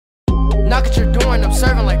Knock at your door and I'm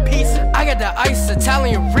serving like pizza. I got the ice,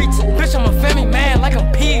 Italian pizza. Bitch, I'm a family man like I'm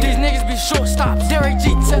P. These niggas be shortstops, Derek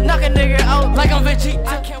Jeter. Knock a nigga out like I'm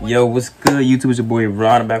Vegeta. Yo, what's good, YouTube? It's your boy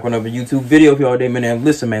Ron. I'm back with another YouTube video for y'all day, man.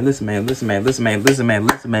 Listen to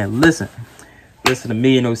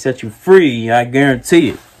me and it'll set you free. I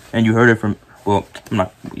guarantee it. And you heard it from, well,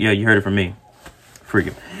 you heard it from me.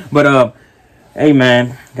 Freaking. But, hey,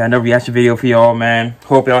 man, got another reaction video for y'all, man.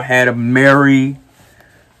 Hope y'all had a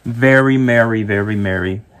very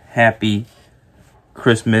merry, happy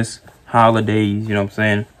Christmas, holidays, you know what I'm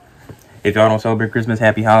saying? If y'all don't celebrate Christmas,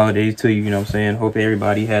 happy holidays to you, you know what I'm saying? Hope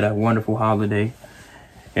everybody had a wonderful holiday.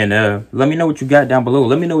 And let me know what you got down below.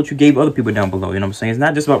 Let me know what you gave other people down below, you know what I'm saying? It's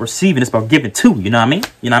not just about receiving, it's about giving too, you know what I mean?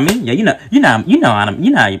 You know what I mean? Yeah, you know what I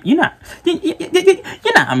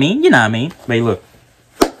mean? But hey, look,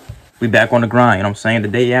 we back on the grind, you know what I'm saying? The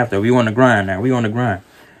day after, we on the grind now, we on the grind.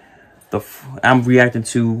 I'm reacting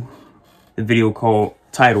to the video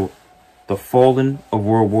titled The Falling of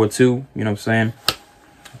World War II, you know what I'm saying?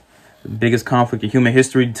 The biggest conflict in human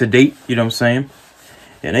history to date, you know what I'm saying?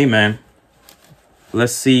 And hey, man,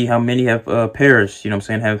 let's see how many have perished, you know what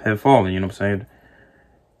I'm saying, have fallen, you know what I'm saying?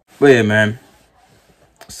 But yeah, man,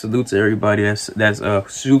 salute to everybody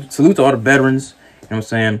salute to all the veterans, you know what I'm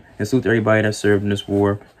saying? And salute to everybody that served in this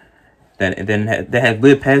war, that have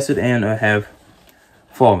lived past it and have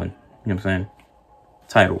fallen. You know what I'm saying?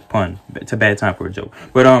 Title, pun. It's a bad time for a joke.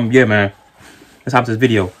 But, yeah, man. Let's hop to this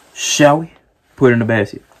video. Shall we? Put it in the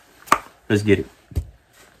basket. Let's get it.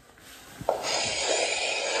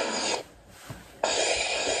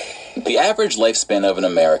 The average lifespan of an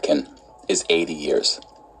American is 80 years.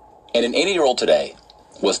 And an 80-year-old today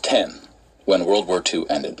was 10 when World War II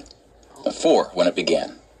ended. 4 when it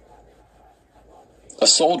began. A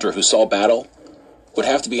soldier who saw battle would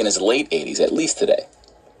have to be in his late 80s at least today.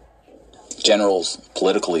 Generals,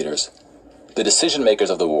 political leaders, the decision makers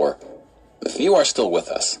of the war, few are still with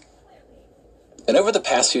us. And over the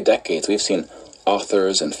past few decades, we've seen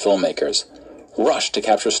authors and filmmakers rush to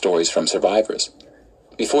capture stories from survivors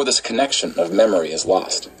before this connection of memory is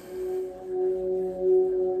lost.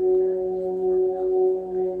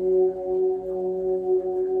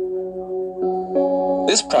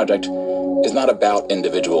 This project is not about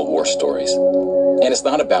individual war stories, and it's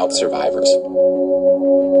not about survivors.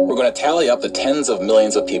 We're going to tally up the tens of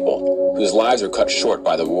millions of people whose lives are cut short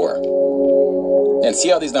by the war, and see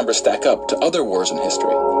how these numbers stack up to other wars in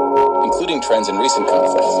history, including trends in recent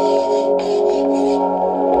conflicts.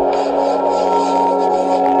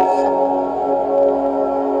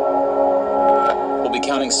 We'll be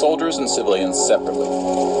counting soldiers and civilians separately.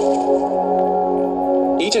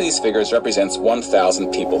 Each of these figures represents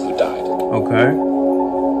 1,000 people who died. Okay.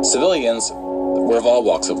 Civilians were of all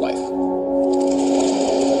walks of life,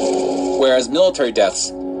 whereas military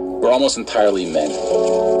deaths were almost entirely men.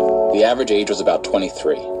 The average age was about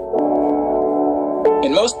 23.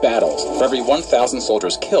 In most battles, for every 1,000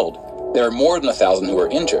 soldiers killed, there are more than 1,000 who are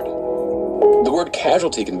injured. The word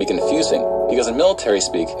casualty can be confusing because in military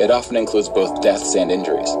speak, it often includes both deaths and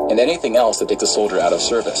injuries, and anything else that takes a soldier out of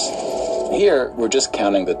service. Here, we're just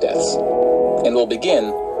counting the deaths, and we'll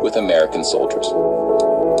begin with American soldiers.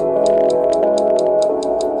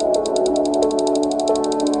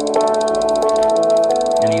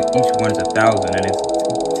 Each one's 1,000, and it's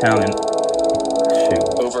talent. Shoot.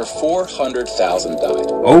 Over 400,000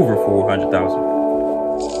 died. Over 400,000.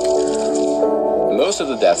 Most of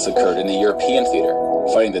the deaths occurred in the European theater,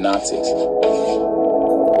 fighting the Nazis.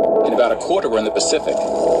 And about a quarter were in the Pacific,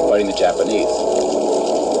 fighting the Japanese.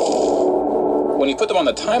 When you put them on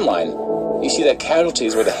the timeline, you see that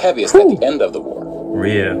casualties were the heaviest at the end of the war.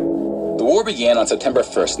 Yeah. The war began on September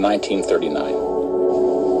 1st, 1939.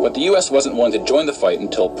 But the U.S. wasn't willing to join the fight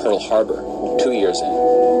until Pearl Harbor, 2 years in.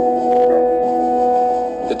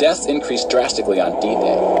 The deaths increased drastically on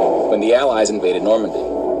D-Day, when the Allies invaded Normandy.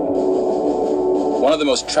 One of the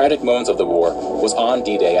most tragic moments of the war was on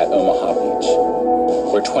D-Day at Omaha Beach,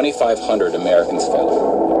 where 2,500 Americans fell.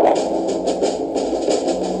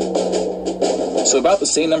 So about the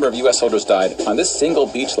same number of U.S. soldiers died on this single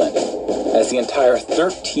beach landing as the entire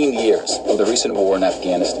 13 years of the recent war in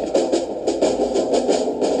Afghanistan.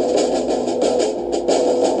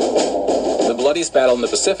 The bloodiest battle in the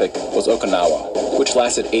Pacific was Okinawa, which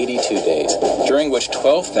lasted 82 days, during which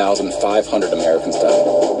 12,500 Americans died.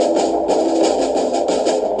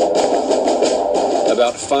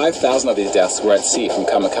 About 5,000 of these deaths were at sea from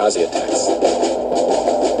kamikaze attacks.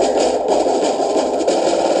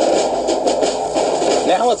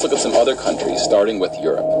 Now let's look at some other countries, starting with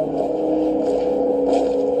Europe.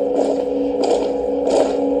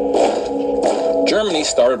 Germany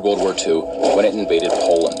started World War II when it invaded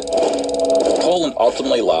Poland. Poland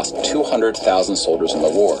ultimately lost 200,000 soldiers in the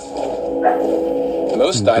war.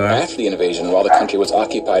 Most died after the invasion while the country was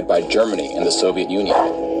occupied by Germany and the Soviet Union.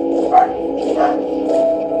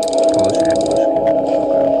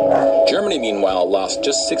 Germany, meanwhile, lost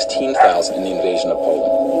just 16,000 in the invasion of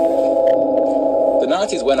Poland. The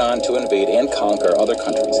Nazis went on to invade and conquer other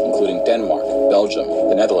countries, including Denmark, Belgium,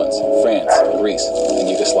 the Netherlands, France, Greece, and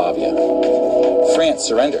Yugoslavia. France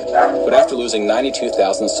surrendered, but after losing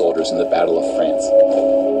 92,000 soldiers in the Battle of France.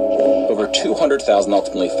 Over 200,000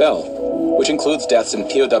 ultimately fell, which includes deaths in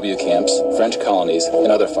POW camps, French colonies,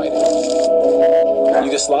 and other fighting.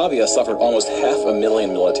 Yugoslavia suffered almost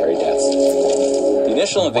 500,000 military deaths. The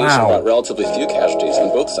initial invasion brought relatively few casualties on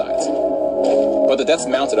both sides, but the deaths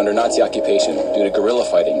mounted under Nazi occupation due to guerrilla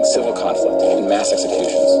fighting, civil conflict, and mass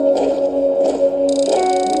executions.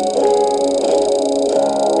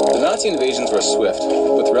 The Nazi invasions were swift,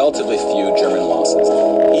 with relatively few German losses.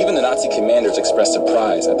 Even the Nazi commanders expressed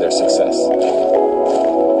surprise at their success.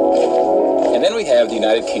 And then we have the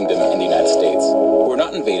United Kingdom and the United States, who were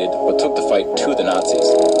not invaded, but took the fight to the Nazis.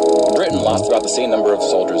 Britain lost about the same number of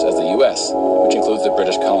soldiers as the U.S., which includes the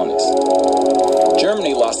British colonies.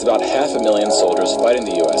 Germany lost about 500,000 soldiers fighting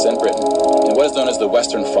the U.S. and Britain in what is known as the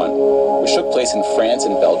Western Front, which took place in France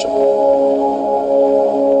and Belgium.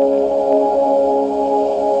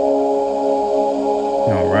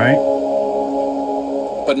 All right.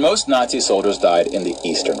 But most Nazi soldiers died in the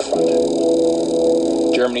Eastern Front,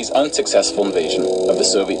 Germany's unsuccessful invasion of the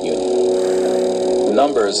Soviet Union. The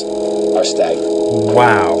numbers are staggering.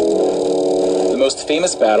 Wow. The most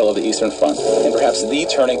famous battle of the Eastern Front, and perhaps the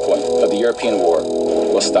turning point of the European war,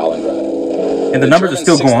 was Stalingrad. And the numbers are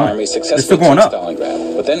still going on. They're still going up.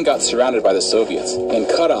 Stalingrad, but then got surrounded by the Soviets and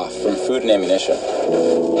cut off from food and ammunition.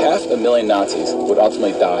 500,000 Nazis would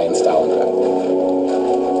ultimately die in Stalingrad.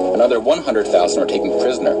 Another 100,000 were taken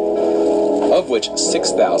prisoner, of which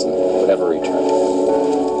 6,000 would ever return.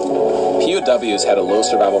 POWs had a low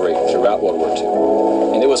survival rate throughout World War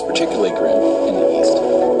II, and it was particularly grim in the East.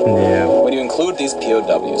 Yeah. When you include these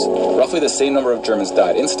POWs, roughly the same number of Germans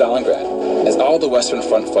died in Stalingrad as all the Western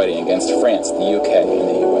Front fighting against France, the UK, and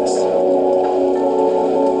the US.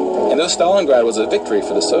 And though Stalingrad was a victory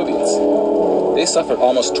for the Soviets, they suffered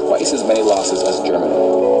almost twice as many losses as Germany.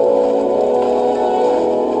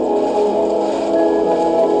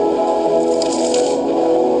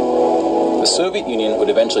 The Soviet Union would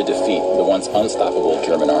eventually defeat the once unstoppable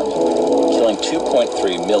German army, killing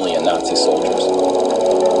 2.3 million Nazi soldiers.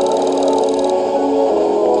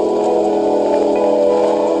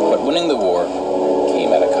 But winning the war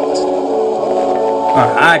came at a cost.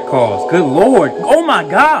 A high cost. Good Lord. Oh my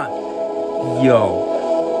God. Yo.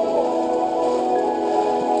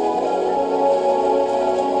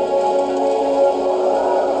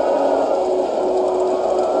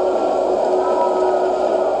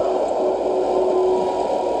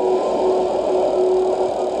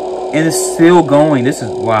 And it's still going. This is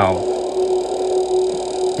wow.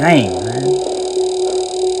 Dang, man.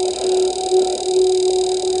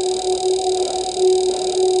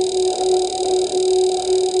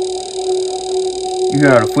 You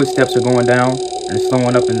hear how the footsteps are going down and it's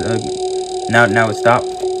slowing up, and now it stopped.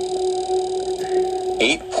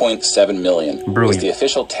 8.7 million is the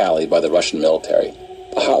official tally by the Russian military,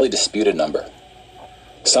 a hotly disputed number.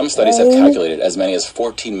 Some studies have calculated as many as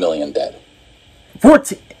 14 million dead.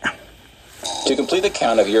 14. To complete the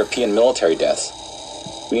count of European military deaths,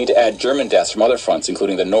 we need to add German deaths from other fronts,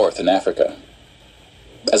 including the North and Africa,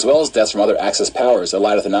 as well as deaths from other Axis powers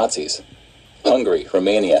allied with the Nazis, Hungary,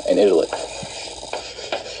 Romania, and Italy.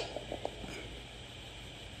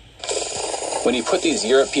 When you put these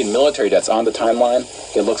European military deaths on the timeline,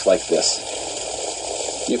 it looks like this.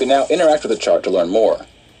 You can now interact with the chart to learn more.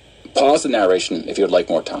 Pause the narration if you would like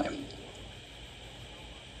more time.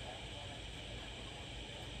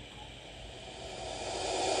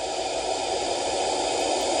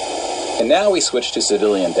 And now we switch to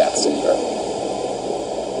civilian deaths in Europe.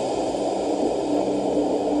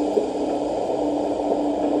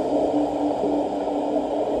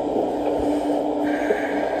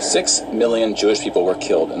 Six million Jewish people were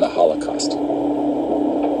killed in the Holocaust.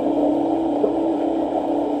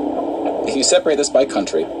 If you separate this by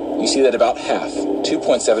country, you see that about half,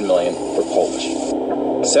 2.7 million, were Polish.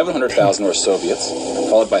 700,000 were Soviets,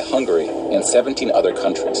 followed by Hungary and 17 other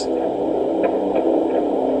countries.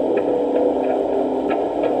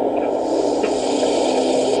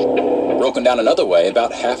 Broken down another way,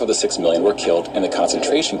 about half of the 6 million were killed in the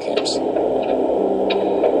concentration camps.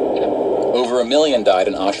 Over 1 million died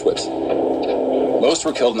in Auschwitz. Most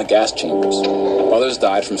were killed in the gas chambers. Others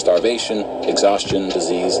died from starvation, exhaustion,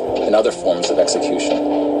 disease, and other forms of execution.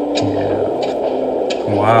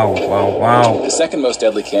 Wow, wow, wow. The second most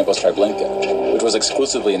deadly camp was Treblinka, which was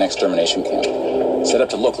exclusively an extermination camp, set up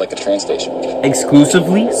to look like a train station.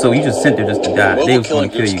 Exclusively? So you just sent there just to die. They Mobile was killing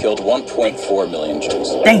going to kill groups you. killed 1.4 million Jews.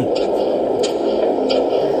 Dang.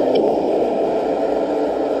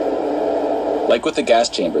 Like with the gas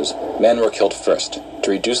chambers, men were killed first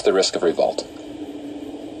to reduce the risk of revolt.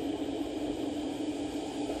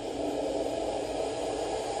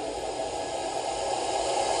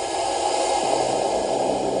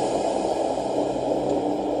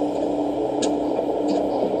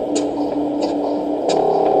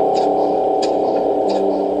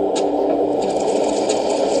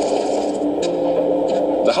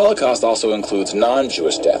 The Holocaust also includes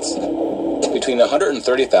non-Jewish deaths. Between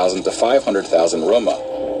 130,000 to 500,000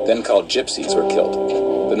 Roma, then called Gypsies, were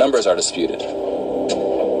killed. The numbers are disputed.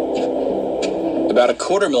 About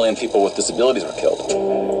 250,000 people with disabilities were killed.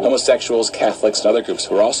 Homosexuals, Catholics, and other groups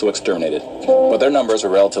were also exterminated, but their numbers were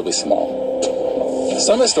relatively small.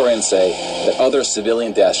 Some historians say that other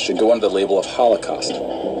civilian deaths should go under the label of Holocaust.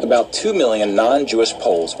 About 2 million non-Jewish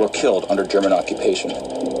Poles were killed under German occupation,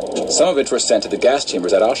 some of which were sent to the gas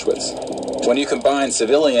chambers at Auschwitz. When you combine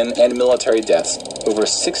civilian and military deaths, over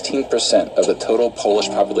 16% of the total Polish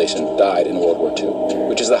population died in World War II,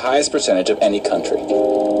 which is the highest percentage of any country.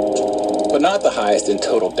 But not the highest in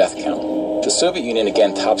total death count. The Soviet Union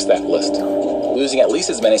again tops that list, losing at least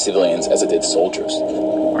as many civilians as it did soldiers.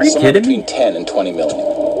 Are you Somewhere kidding me? between 10 and 20 million.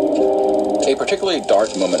 A particularly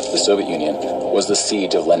dark moment for the Soviet Union was the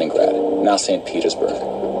siege of Leningrad, now St. Petersburg.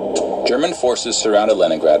 German forces surrounded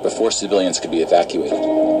Leningrad before civilians could be evacuated.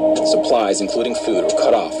 Supplies, including food, were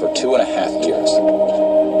cut off for 2.5 years.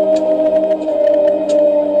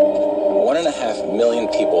 1.5 million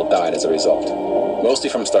people died as a result, mostly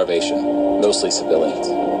from starvation, mostly civilians.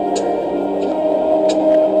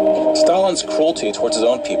 Stalin's cruelty towards his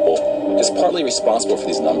own people is partly responsible for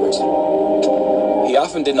these numbers. He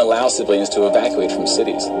often didn't allow civilians to evacuate from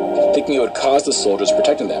cities, thinking it would cause the soldiers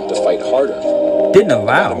protecting them to fight harder. Didn't About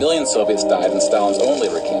allow. 1 million Soviets died in Stalin's own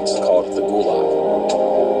labor camps, called the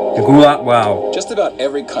Gulag. The Gulag, wow. Just about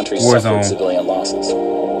every country War suffered zone. civilian losses,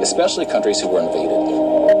 especially countries who were invaded.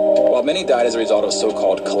 While many died as a result of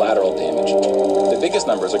so-called collateral damage, the biggest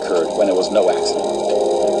numbers occurred when it was no accident.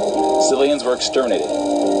 Civilians were exterminated,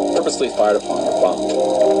 purposely fired upon or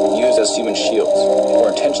bombed, used as human shields, or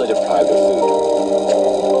intentionally deprived of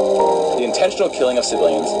food. The intentional killing of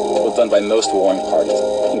civilians was done by most warring parties,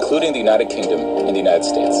 including the United Kingdom and the United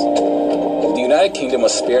States. The United Kingdom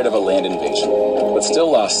was spared of a land invasion, but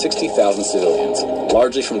still lost 60,000 civilians,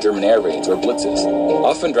 largely from German air raids or blitzes,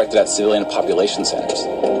 often directed at civilian population centers.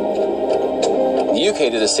 The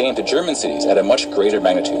UK did the same to German cities at a much greater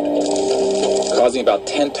magnitude, causing about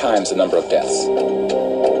 10 times the number of deaths.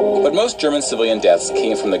 But most German civilian deaths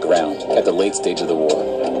came from the ground at the late stage of the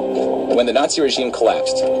war. When the Nazi regime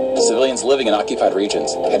collapsed, civilians living in occupied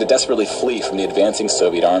regions had to desperately flee from the advancing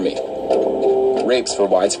Soviet army. Rapes were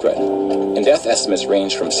widespread, and death estimates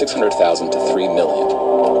ranged from 600,000 to 3 million.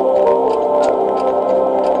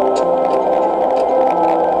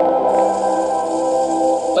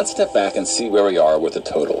 Let's step back and see where we are with the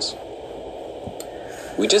totals.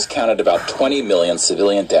 We just counted about 20 million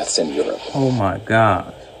civilian deaths in Europe. Oh my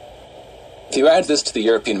God. If you add this to the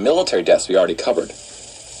European military deaths we already covered,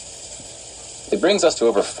 it brings us to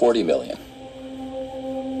over 40 million.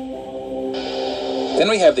 Then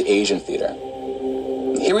we have the Asian theater.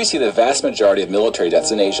 Here we see the vast majority of military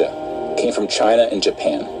deaths in Asia came from China and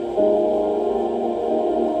Japan.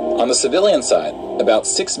 On the civilian side, about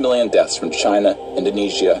 6 million deaths from China,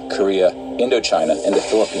 Indonesia, Korea, Indochina, and the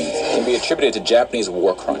Philippines can be attributed to Japanese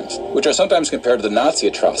war crimes, which are sometimes compared to the Nazi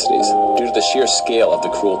atrocities due to the sheer scale of the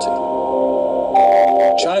cruelty.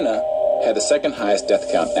 China had the second highest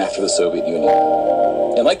death count after the Soviet Union.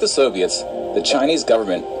 And like the Soviets, the Chinese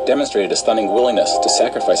government demonstrated a stunning willingness to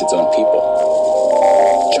sacrifice its own people.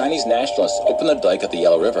 Chinese nationalists opened the dike at the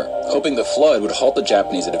Yellow River, hoping the flood would halt the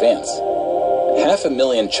Japanese advance.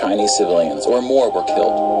 500,000 Chinese civilians or more were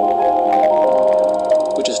killed,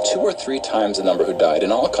 which is 2 or 3 times the number who died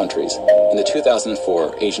in all countries in the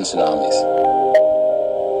 2004 Asian tsunamis.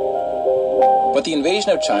 But the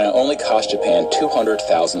invasion of China only cost Japan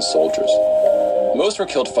 200,000 soldiers. Most were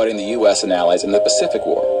killed fighting the US and allies in the Pacific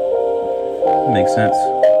War. Makes sense.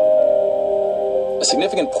 A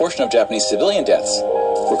significant portion of Japanese civilian deaths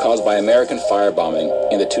were caused by American firebombing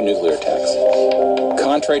and the 2 nuclear attacks.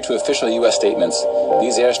 Contrary to official US statements,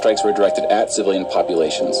 these airstrikes were directed at civilian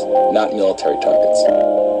populations, not military targets.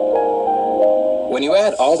 When you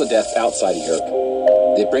add all the deaths outside of Europe,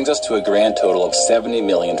 it brings us to a grand total of 70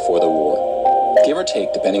 million for the war, give or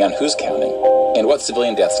take depending on who's counting and what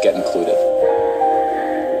civilian deaths get included.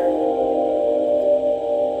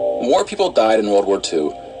 more people died in World War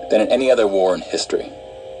II than in any other war in history.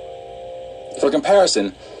 For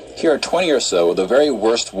comparison, here are 20 or so of the very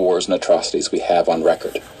worst wars and atrocities we have on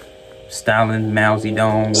record. Stalin, Mao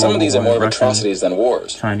Zedong. Some of these are more of atrocities than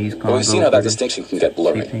wars, Chinese, but we've seen how that distinction can get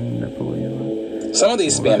blurry. Some of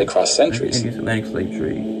these spanned across centuries. Atlantic slave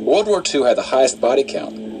trade. World War II had the highest body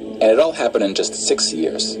count, and it all happened in just 6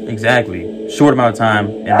 years. Exactly. Short amount of time,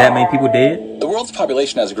 and that many people dead? The world's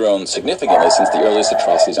population has grown significantly since the earliest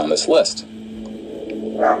atrocities on this list.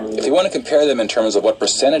 If you want to compare them in terms of what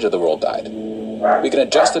percentage of the world died, we can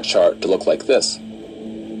adjust the chart to look like this.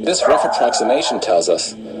 This rough approximation tells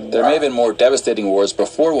us there may have been more devastating wars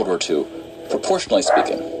before World War II, proportionally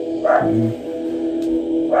speaking.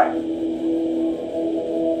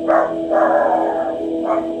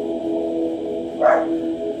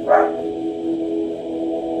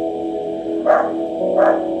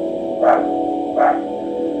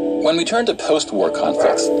 When we turn to post-war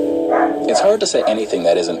conflicts, it's hard to say anything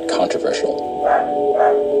that isn't controversial.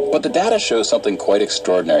 But the data shows something quite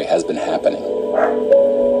extraordinary has been happening.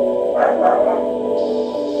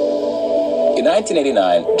 In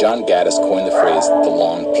 1989, John Gaddis coined the phrase the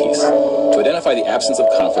long peace to identify the absence of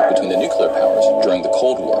conflict between the nuclear powers during the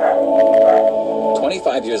Cold War.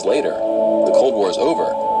 25 years later, the Cold War is over,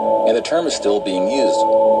 and the term is still being used,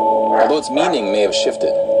 although its meaning may have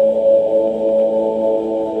shifted.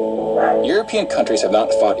 European countries have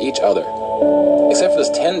not fought each other, except for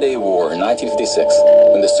this 10-day war in 1956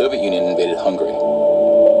 when the Soviet Union invaded Hungary.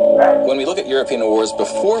 When we look at European wars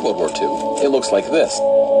before World War II, it looks like this.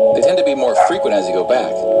 They tend to be more frequent as you go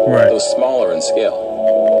back, though smaller in scale.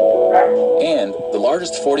 And the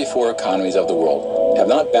largest 44 economies of the world have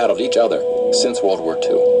not battled each other since World War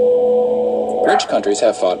II. Rich countries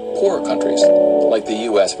have fought poorer countries, like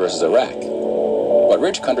the US versus Iraq. But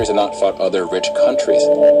rich countries have not fought other rich countries.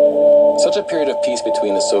 Such a period of peace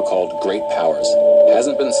between the so-called great powers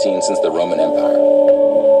hasn't been seen since the Roman Empire.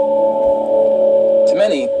 To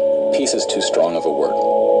many, peace is too strong of a word.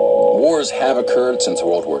 Wars have occurred since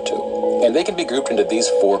World War II, and they can be grouped into these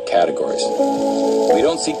 4 categories. We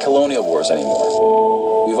don't see colonial wars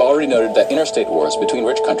anymore. We've already noted that interstate wars between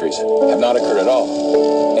rich countries have not occurred at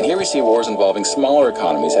all, and here we see wars involving smaller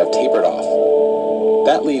economies have tapered off.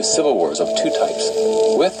 That leaves civil wars of 2 types,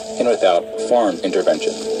 with and without foreign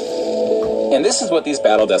intervention. And this is what these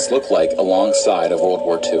battle deaths look like alongside of World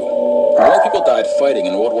War II. More people died fighting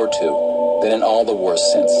in World War II than in all the wars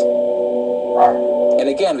since. And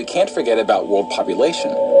again, we can't forget about world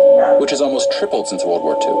population, which has almost tripled since World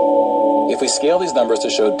War II. If we scale these numbers to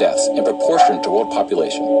show deaths in proportion to world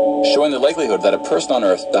population, showing the likelihood that a person on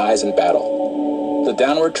Earth dies in battle, the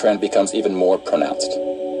downward trend becomes even more pronounced.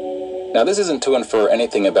 Now, this isn't to infer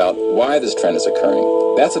anything about why this trend is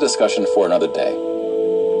occurring. That's a discussion for another day.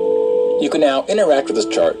 You can now interact with this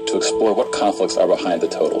chart to explore what conflicts are behind the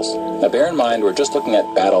totals. Now, bear in mind, we're just looking at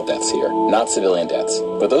battle deaths here, not civilian deaths,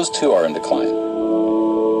 but those too are in decline.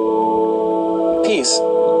 Peace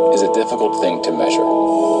is a difficult thing to measure.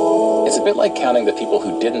 It's a bit like counting the people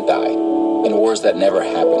who didn't die in wars that never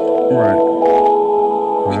happened. Right.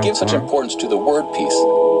 We give such importance to the word peace,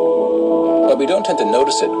 but we don't tend to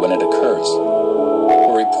notice it when it occurs,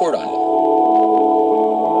 or report on it.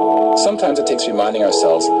 Sometimes it takes reminding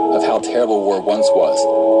ourselves of how terrible war once was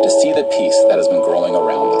to see the peace that has been growing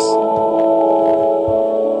around us.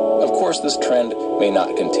 Of course, this trend may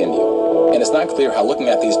not continue, and it's not clear how looking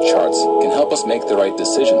at these charts can help us make the right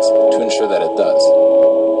decisions to ensure that it does.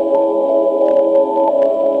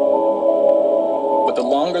 But the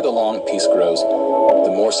longer the long peace grows,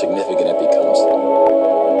 the more significant it becomes.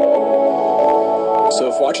 So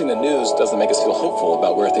if watching the news doesn't make us feel hopeful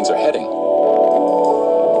about where things are heading,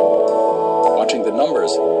 watching the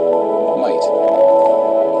numbers might.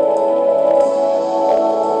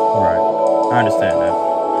 Right. I understand that.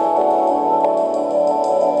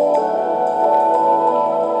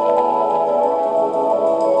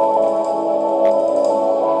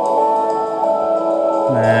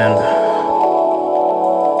 Man.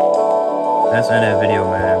 That's in that video,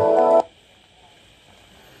 man.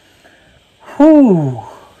 Whew.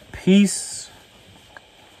 Peace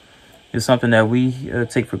is something that we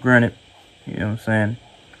take for granted. You know what I'm saying?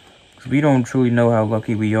 Because we don't truly know how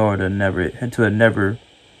lucky we are to never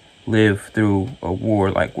live through a war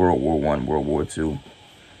like World War I, World War II.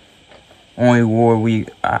 Only war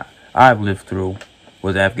I've lived through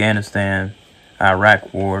was Afghanistan,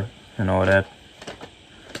 Iraq war, and all that.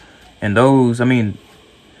 And those, I mean,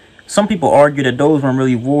 some people argue that those weren't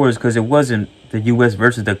really wars because it wasn't the U.S.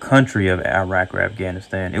 versus the country of Iraq or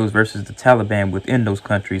Afghanistan. It was versus the Taliban within those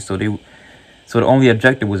countries. So the only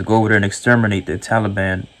objective was to go over there and exterminate the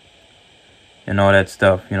Taliban and all that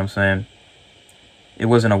stuff. You know what I'm saying? It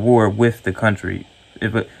wasn't a war with the country.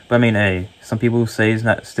 But I mean, hey, some people say it's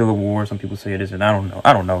not still a war. Some people say it isn't. I don't know.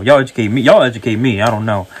 I don't know. Y'all educate me. Y'all educate me. I don't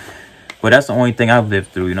know. But that's the only thing I've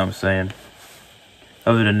lived through. You know what I'm saying?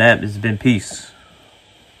 Other than that, it's been peace.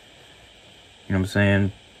 You know what I'm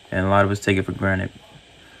saying? And a lot of us take it for granted.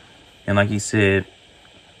 And like he said,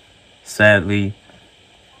 sadly,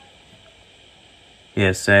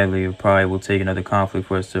 it probably will take another conflict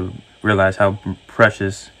for us to realize how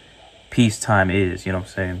precious peacetime is. You know what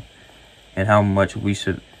I'm saying? And how much we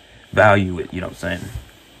should value it, you know what I'm saying?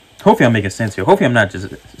 Hopefully I'm making sense here. Hopefully I'm not just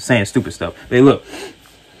saying stupid stuff. Hey, look.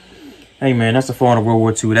 Hey, man, that's the fall of World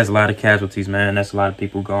War II. That's a lot of casualties, man. That's a lot of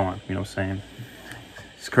people gone, you know what I'm saying?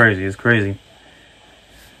 It's crazy. It's crazy.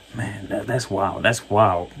 Man, that's wild. That's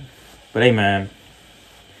wild. But, hey, man.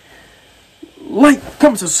 Like,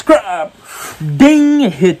 comment, subscribe. Ding.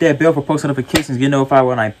 Hit that bell for post notifications. Get notified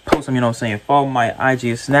when I post them, you know what I'm saying? Follow my IG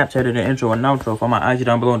and Snapchat in the intro and outro. Follow my IG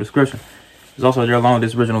down below in the description. It's also there along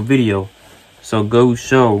with this original video. So go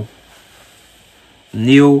show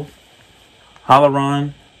Neil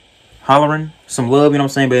Halloran some love, you know what I'm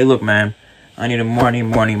saying? But hey, look, man, I need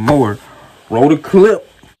more. Roll the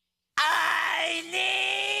clip. I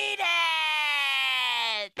need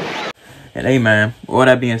it. And hey, man, with all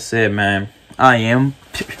that being said, man, I am